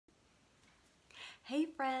Hey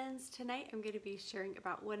friends, tonight I'm going to be sharing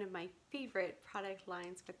about one of my favorite product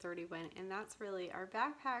lines for 31, and that's really our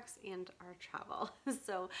backpacks and our travel.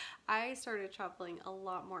 So I started traveling a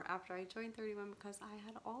lot more after I joined 31 because I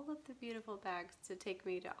had all of the beautiful bags to take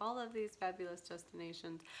me to all of these fabulous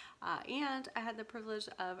destinations, and I had the privilege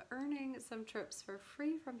of earning some trips for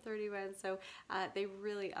free from 31, so they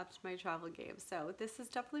really upped my travel game. So this is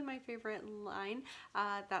definitely my favorite line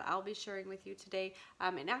that I'll be sharing with you today,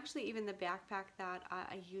 and actually even the backpack that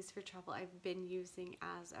I use for travel I've been using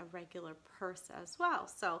as a regular purse as well.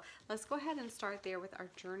 So let's go ahead and start there with our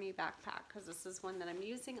Journey backpack, because this is one that I'm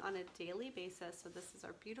using on a daily basis. So this is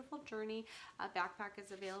our beautiful Journey backpack.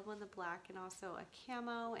 Is available in the black and also a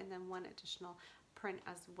camo, and then one additional print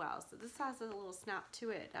as well. So this has a little snap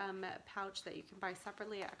to it pouch that you can buy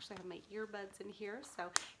separately. I actually have my earbuds in here, so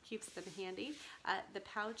keeps them handy. The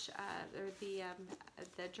pouch or the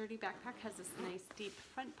Journey backpack has this nice deep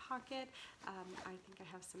front pocket. I think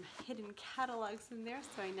I have some hidden catalogs in there,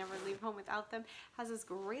 so I never leave home without them. Has this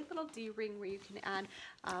great little D-ring where you can add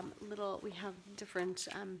we have different,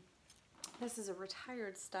 this is a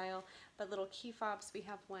retired style, but little key fobs. We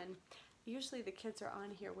have one. Usually the kids are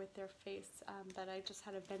on here with their face, but I just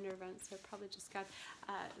had a vendor event, so I probably just got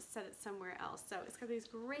set it somewhere else. So it's got these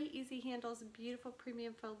great easy handles, beautiful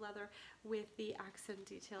premium faux leather with the accent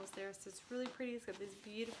details there. So it's really pretty. It's got these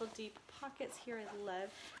beautiful deep pockets here. I love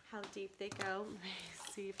how deep they go. Let me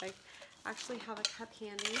see if I actually have a cup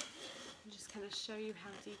handy. Just kind of show you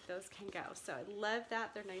how deep those can go. So I love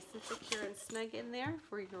that. They're nice and secure and snug in there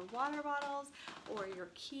for your water bottles or your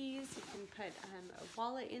keys. You can put a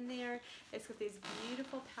wallet in there. It's got these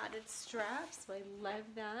beautiful padded straps, so I love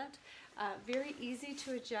that. Very easy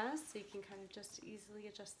to adjust, so you can kind of just easily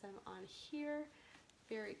adjust them on here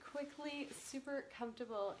very quickly. Super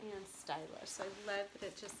comfortable and stylish. So I love that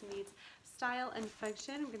it just needs style and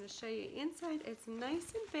function. I'm going to show you inside. It's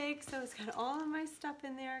nice and big, so it's got all of my stuff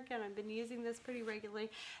in there. Again, I've been using this pretty regularly.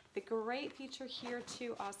 The great feature here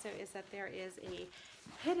too also is that there is a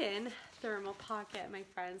hidden thermal pocket, my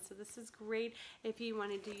friends. So this is great if you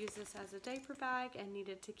wanted to use this as a diaper bag and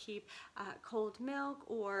needed to keep cold milk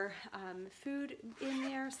or food in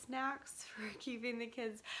there, snacks for keeping the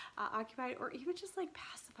kids occupied, or even just like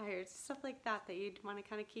pacifiers, stuff like that that you'd want to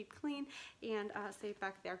kind of keep clean and safe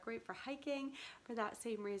back there. Great for hiking for that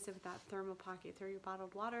same reason with that thermal pocket. Throw your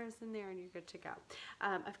bottled waters in there and you're good to go.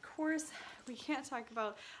 Of course, we can't talk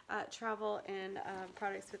about travel and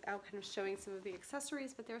products without kind of showing some of the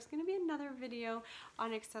accessories, but there's going to be another video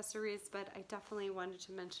on accessories, but I definitely wanted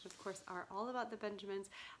to mention, of course, are all about the Benjamins,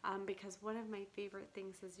 because one of my favorite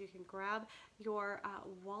things is you can grab your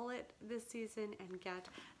wallet this season and get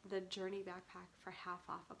the Journey backpack for half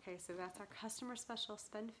off. Okay, so that's our customer special,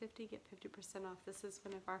 spend 50, get 50% off. This is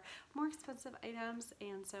one of our more expensive items,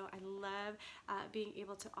 and so I love being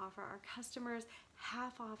able to offer our customers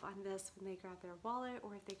half off on this when they grab their wallet,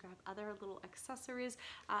 or if they grab other little accessories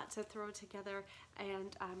to throw together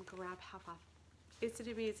and grab half off. It's an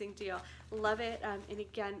amazing deal. Love it. And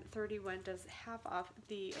again, 31 does half off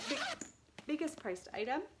the biggest priced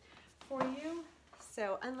item for you.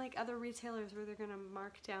 So unlike other retailers where they're going to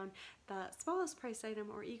mark down the smallest price item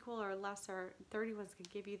or equal or lesser, 31's can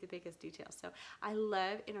give you the biggest details. So I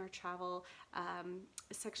love in our travel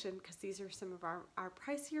section, because these are some of our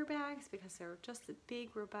pricier bags, because they're just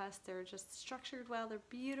big, robust, they're just structured well, they're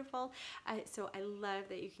beautiful. So I love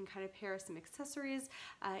that you can kind of pair some accessories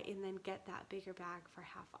and then get that bigger bag for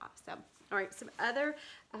half off. So all right, some other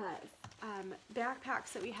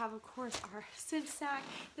backpacks that we have, of course, are cinch sack.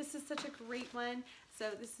 This is such a great one.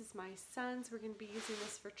 So this is my son's. We're going to be using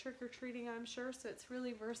this for trick-or-treating, I'm sure. So it's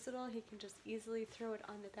really versatile. He can just easily throw it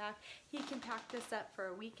on the back. He can pack this up for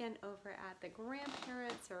a weekend over at the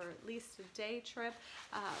grandparents, or at least a day trip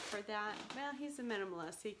for that. Well, he's a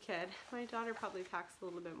minimalist. He could. My daughter probably packs a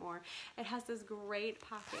little bit more. It has this great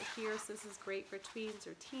pocket here. So this is great for tweens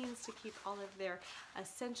or teens to keep all of their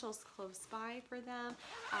essentials close by for them.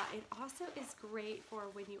 It also is great for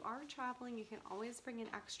when you are traveling. You can always bring an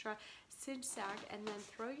extra cinch sack and then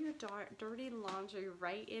throw your dirty laundry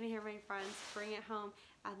right in here, my friends. Bring it home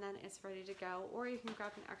and then it's ready to go. Or you can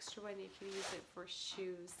grab an extra one. You can use it for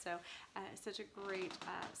shoes. So such a great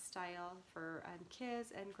style for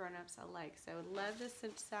kids and grown-ups alike. So love this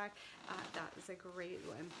cinch sack. That is a great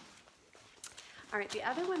one. All right, the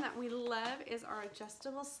other one that we love is our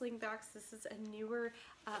adjustable slingbacks. This is a newer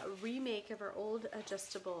remake of our old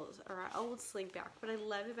adjustables, or our old slingback. What I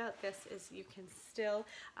love about this is you can still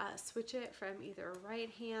switch it from either a right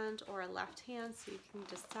hand or a left hand, so you can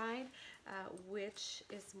decide which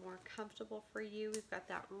is more comfortable for you. We've got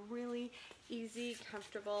that really easy,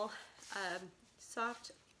 comfortable,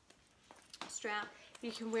 soft strap.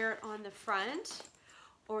 You can wear it on the front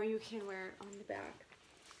or you can wear it on the back.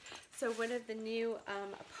 So one of the new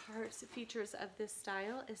features of this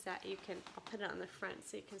style is that you can, I'll put it on the front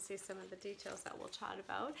so you can see some of the details that we'll chat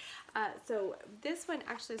about. So this one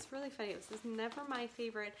actually is really funny. This is never my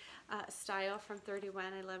favorite style from 31.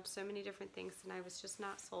 I loved so many different things and I was just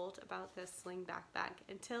not sold about this sling backpack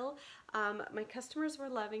until my customers were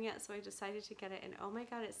loving it, so I decided to get it, and oh my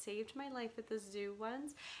god, it saved my life at the zoo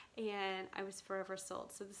ones, and I was forever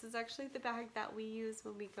sold. So this is actually the bag that we use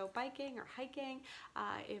when we go biking or hiking.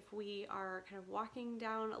 If we are kind of walking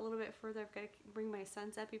down a little bit further, I've got to bring my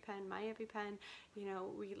son's EpiPen, my EpiPen. You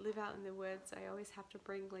know, we live out in the woods. I always have to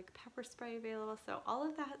bring like pepper spray available. So all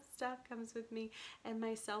of that stuff comes with me, and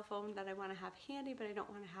my cell phone that I want to have handy, but I don't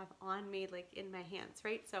want to have on me like in my hands,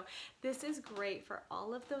 right? So this is great for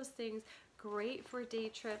all of those things. Great for day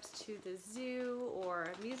trips to the zoo or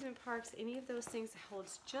amusement parks, any of those things. It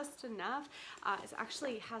holds just enough. It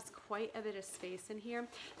actually has quite a bit of space in here.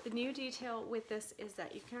 The new detail with this is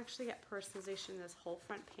that you can actually get personalization in this whole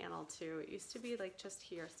front panel too. It used to be like just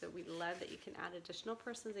here, so we love that you can add additional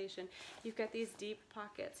personalization. You've got these deep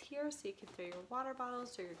pockets here, so you can throw your water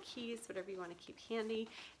bottles or your keys, whatever you want to keep handy.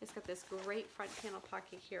 It's got this great front panel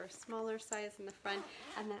pocket here, a smaller size in the front,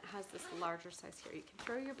 and then it has this larger size here. You can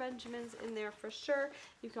throw your Benjamins in there for sure.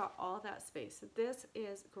 You've got all that space. So this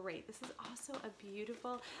is great. This is also a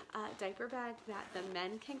beautiful diaper bag that the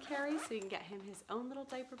men can carry, so you can get him his own little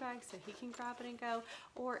diaper bag so he can grab it and go.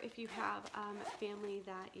 Or if you have family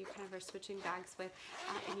that you kind of are switching bags with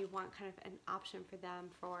and you want kind of an option for them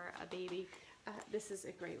for a baby, this is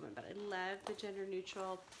a great one. But I love the gender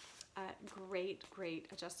neutral great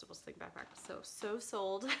adjustable sling backpack. So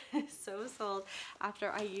sold, so sold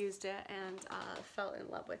after I used it and fell in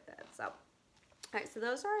love with it. So alright, so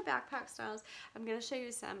those are our backpack styles. I'm going to show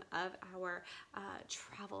you some of our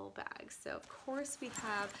travel bags. So of course we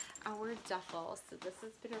have our duffel. So this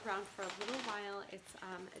has been around for a little while. It's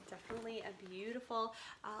definitely a beautiful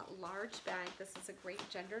large bag. This is a great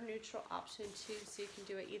gender neutral option too. So you can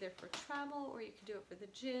do it either for travel or you can do it for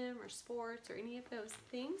the gym or sports or any of those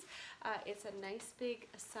things. It's a nice big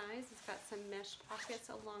size. It's got some mesh pockets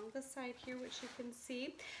along the side here, which you can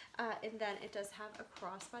see. And then it does have a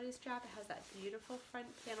crossbody strap. It has that beautiful front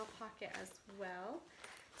panel pocket as well.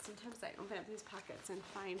 Sometimes I open up these pockets and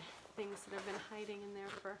find things that have been hiding in there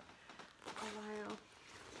for a while.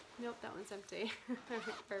 Nope, that one's empty.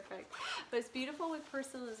 Perfect. But it's beautiful with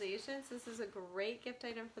personalization. So this is a great gift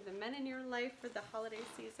item for the men in your life for the holiday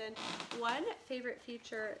season. One favorite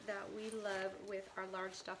feature that we love with our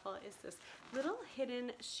large duffel is this little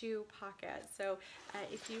hidden shoe pocket. So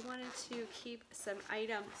if you wanted to keep some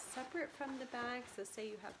items separate from the bag, so say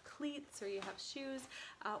you have cleats or you have shoes,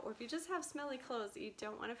 or if you just have smelly clothes that you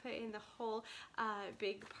don't want to put in the whole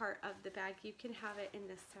big part of the bag, you can have it in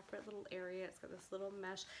this separate little area. It's got this little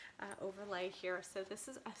mesh overlay here. So this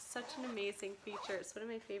is such an amazing feature. It's one of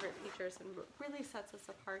my favorite features and really sets us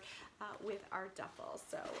apart with our duffel.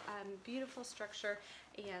 So beautiful structure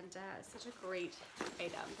and such a great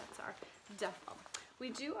item. That's our duffel. We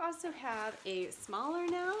do also have a smaller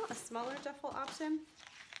duffel option.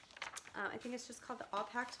 I think it's just called the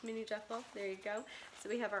all-packed mini duffel. There you go. So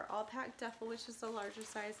we have our all-packed duffel, which is the larger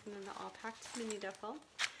size, and then the all-packed mini duffel.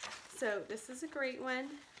 So this is a great one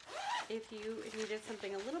if you needed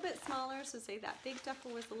something a little bit smaller. So say that big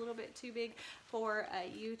duffel was a little bit too big for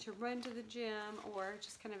you to run to the gym, or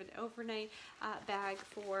just kind of an overnight bag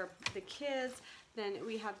for the kids, then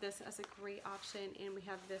we have this as a great option. And we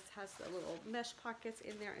have this has the little mesh pockets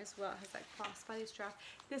in there as well. It has that crossbody strap.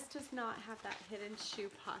 This does not have that hidden shoe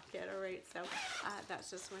pocket, all right? So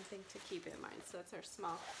that's just one thing to keep in mind. So that's our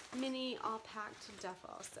small mini all-packed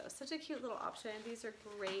duffel. So such a cute little option. These are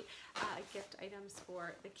great gift items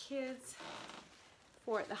for the kids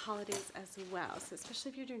for the holidays as well. So especially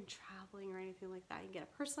if you're doing traveling or anything like that, you can get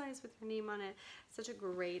it personalized with your name on it. Such a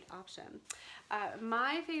great option.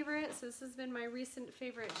 My favorite, so this has been my recent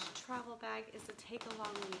favorite travel bag, is the Take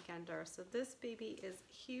Along Weekender. So this baby is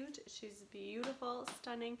huge. She's beautiful,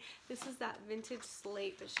 stunning. This is that vintage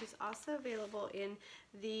slate, but she's also available in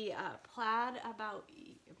the plaid about,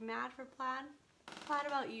 mad for plaid? Plaid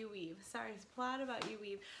About You weave. Sorry, it's Plaid About You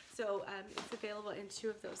weave. So it's available in two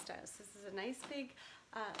of those styles. This is a nice big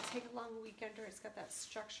Take Along Weekender. It's got that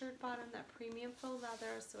structured bottom, that premium faux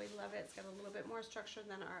leather, so I love it. It's got a little bit more structure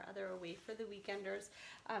than our other Away for the Weekenders.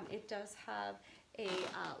 It does have a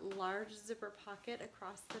large zipper pocket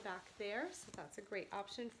across the back there, so that's a great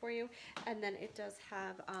option for you. And then it does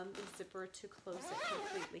have the zipper to close it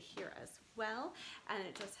completely here as well, and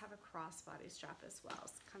it does have a crossbody strap as well.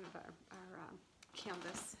 It's kind of our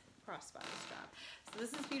canvas crossbody strap. So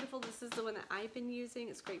this is beautiful. This is the one that I've been using.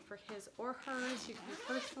 It's great for his or hers. You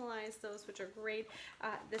can personalize those, which are great.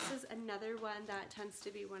 This is another one that tends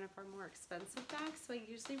to be one of our more expensive bags. So I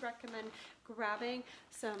usually recommend grabbing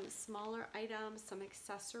some smaller items, some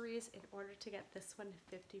accessories in order to get this one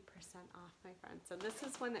 50% off, my friends. So this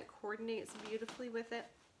is one that coordinates beautifully with it.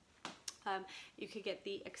 You could get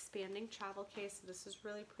the expanding travel case. So this is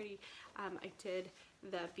really pretty. I did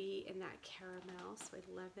the V in that caramel, so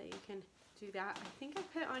I love that you can do that. I think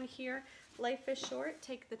I put on here, life is short,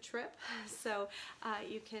 take the trip. So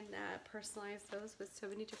you can personalize those with so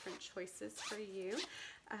many different choices for you.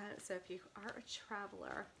 So if you are a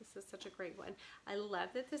traveler, this is such a great one. I love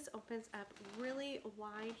that this opens up really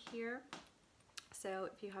wide here. So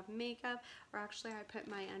if you have makeup, or actually I put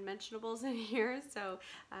my unmentionables in here, so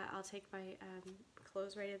I'll take my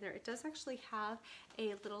clothes right in there. It does actually have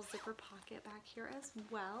a little zipper pocket back here as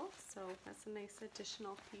well, so that's a nice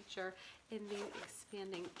additional feature in the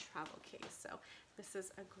expanding travel case. So this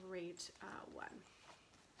is a great one.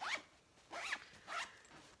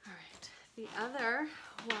 All right, the other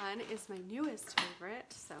one is my newest favorite.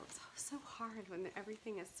 So it's so hard when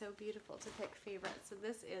everything is so beautiful to pick favorites. So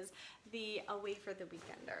this is the Away for the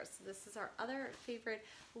Weekender. So this is our other favorite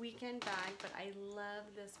weekend bag, but I love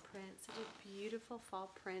this print. Such a beautiful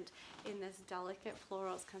fall print in this delicate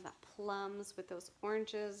florals, kind of that plums with those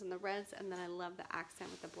oranges and the reds, and then I love the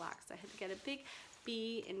accent with the black. So I had to get a big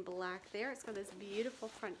B in black there. It's got this beautiful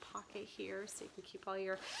front pocket here, so you can keep all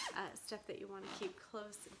your stuff that you want to keep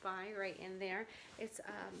close by right in there. It's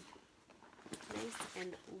nice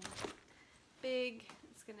and big.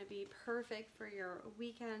 It's going to be perfect for your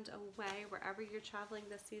weekend away, wherever you're traveling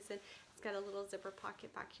this season. It's got a little zipper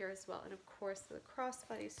pocket back here as well, and of course the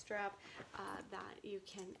crossbody strap that you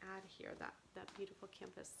can add here, that beautiful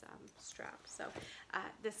canvas strap. So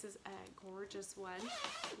this is a gorgeous one.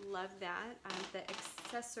 Love that. The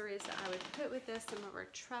accessories that I would put with this, some of our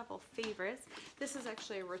travel favorites. This is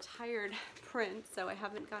actually a retired print, so I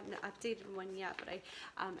haven't gotten an updated one yet, but I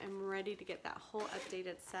am ready to get that whole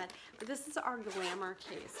updated set. But this is our glamour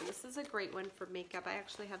case. So this is a great one for makeup. I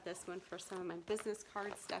actually have this one for some of my business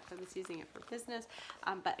card stuff. I was using it for business,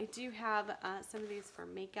 but I do have some of these for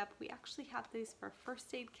makeup. We actually have these for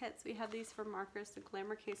first aid kits. We have these for markers. The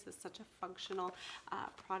glamour case is such a functional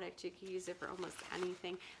product. You can use it for almost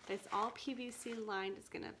anything. But it's all PVC lined. It's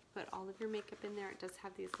going to put all of your makeup in there. It does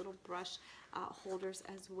have these little brush holders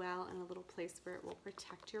as well, and a little place where it will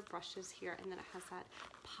protect your brushes here, and then it has that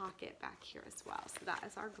pocket back here as well. So that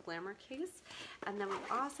is our glamour case. And then we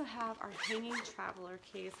also have our hanging traveler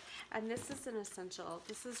case, and this is an essential.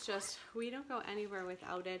 This is just, we don't go anywhere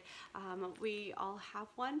without it. We all have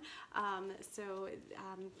one.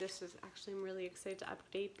 This is actually, I'm really excited to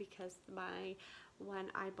update because my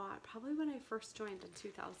one I bought probably when I first joined in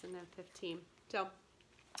 2015. So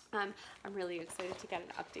I'm really excited to get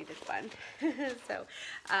an updated one. So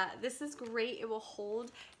this is great. It will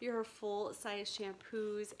hold your full size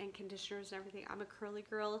shampoos and conditioners and everything. I'm a curly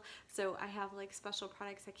girl, so I have like special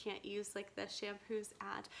products. I can't use like the shampoos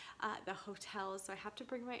at the hotels, so I have to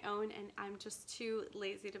bring my own, and I'm just too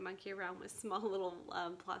lazy to monkey around with small little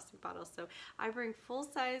plastic bottles. So I bring full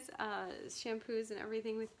size shampoos and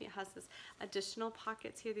everything with me. It has this additional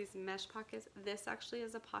pockets here, these mesh pockets. This actually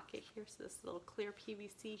is a pocket here, so this little clear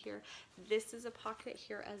PVC here. This is a pocket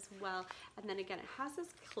here as well, and then again it has this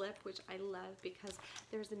clip, which I love because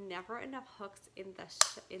there's never enough hooks in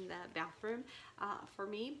the bathroom for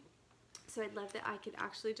me. So I'd love that I could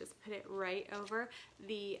actually just put it right over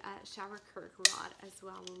the shower curtain rod as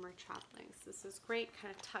well when we're traveling. So this is great,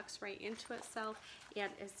 kind of tucks right into itself, and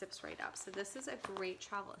it zips right up. So this is a great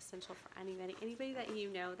travel essential for anybody that you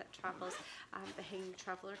know that travels. The hanging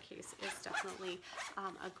traveler case is definitely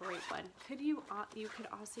a great one. You could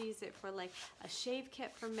also use it for like a shave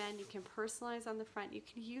kit for men. You can personalize on the front. You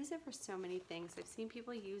can use it for so many things. I've seen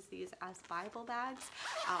people use these as Bible bags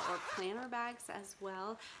or planner bags as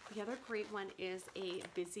well. The other great one is a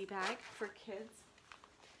busy bag for kids.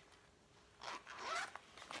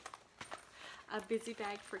 A busy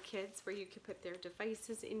bag for kids where you could put their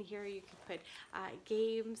devices in here. You could put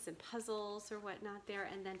games and puzzles or whatnot there,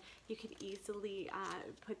 and then you could easily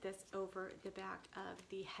put this over the back of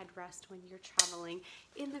the headrest when you're traveling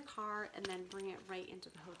in the car, and then bring it right into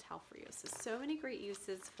the hotel for you. So many great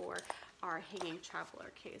uses for our hanging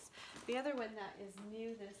traveler case. The other one that is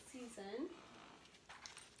new this season,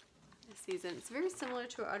 season. It's very similar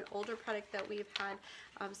to an older product that we've had.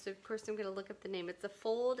 So of course I'm going to look up the name. It's a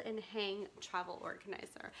fold and hang travel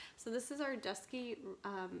organizer. So this is our dusky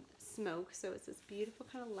smoke. So it's this beautiful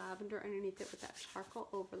kind of lavender underneath it with that charcoal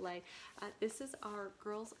overlay. This is our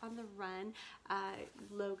Girls on the Run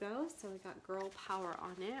logo. So we got girl power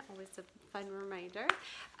on it. Always a fun reminder.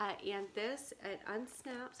 And this, it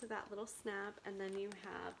unsnaps, so that little snap, and then you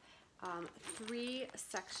have 3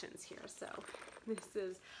 sections here. So this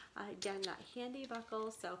is again that handy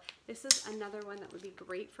buckle. So this is another one that would be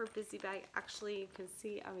great for busy bag. Actually, you can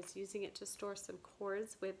see I was using it to store some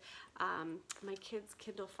cords with my kids'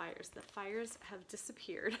 Kindle Fires. The Fires have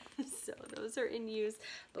disappeared, so those are in use,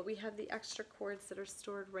 but we have the extra cords that are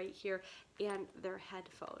stored right here, and they're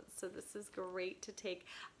headphones. So this is great to take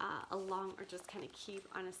along or just kind of keep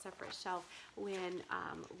on a separate shelf when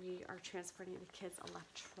we are transporting the kids'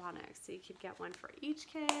 electronics. So you could get one for each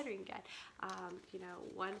kid, or you can get you know,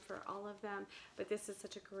 one for all of them, but this is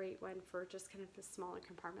such a great one for just kind of the smaller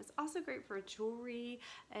compartments. Also great for jewelry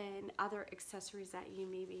and other accessories that you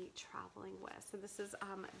may be traveling with. So this is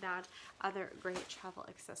that other great travel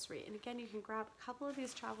accessory. And again, you can grab a couple of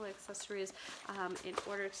these travel accessories in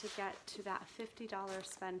order to get to that $50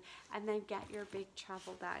 spend, and then get your big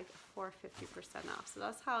travel bag for 50% off. So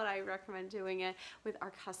that's how I recommend doing it with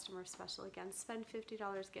our customer special. Again, spend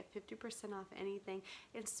 $50, get 50% off anything,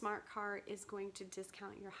 and Smart Car is going to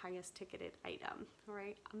discount your highest ticketed item. All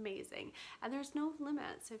right, amazing. And there's no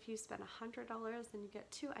limit. So if you spend $100, then you get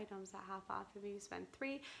 2 items at half off. If you spend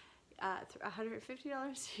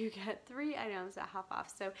 $150, you get 3 items at half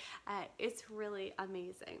off. So it's really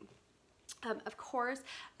amazing. Of course,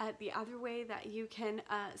 the other way that you can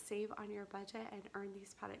save on your budget and earn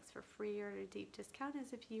these products for free or at a deep discount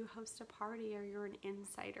is if you host a party or you're an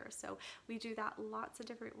insider. So we do that lots of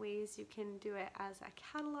different ways. You can do it as a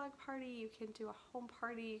catalog party, you can do a home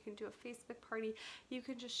party, you can do a Facebook party, you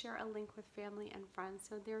can just share a link with family and friends.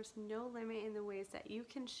 So there's no limit in the ways that you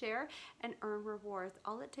can share and earn rewards.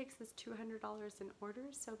 All it takes is $200 in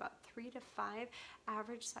orders, so about 3 to 5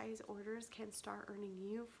 average size orders can start earning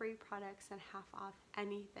you free products and half off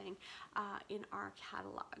anything in our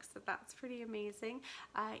catalog. So that's pretty amazing.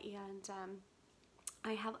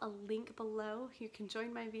 I have a link below. You can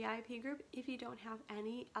join my VIP group. If you don't have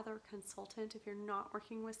any other consultant, if you're not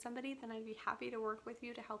working with somebody, then I'd be happy to work with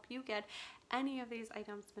you to help you get any of these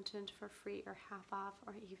items mentioned for free or half off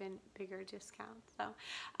or even bigger discounts. So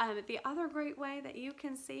the other great way that you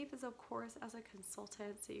can save is, of course, as a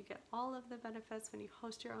consultant. So you get all of the benefits when you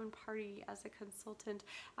host your own party as a consultant.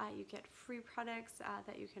 You get free products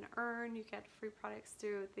that you can earn. You get free products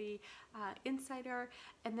through the Insider,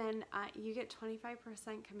 and then you get 25%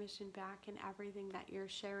 commission back in everything that you're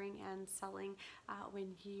sharing and selling when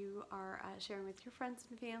you are sharing with your friends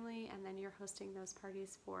and family, and then you're hosting those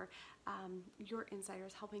parties for your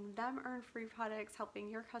insiders, helping them earn free products, helping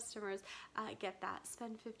your customers get that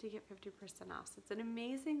spend 50, get 50% off. So it's an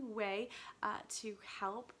amazing way to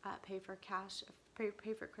help pay for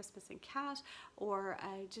Christmas in cash, or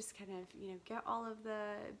just kind of, you know, get all of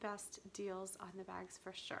the best deals on the bags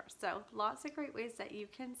for sure. So lots of great ways that you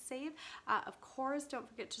can save. Of course, don't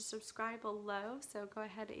forget to subscribe below. So go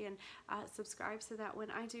ahead and subscribe so that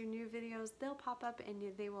when I do new videos, they'll pop up and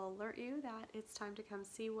they will alert you that it's time to come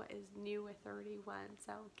see what is new with 31.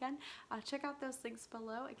 So again, check out those links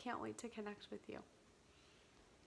below. I can't wait to connect with you.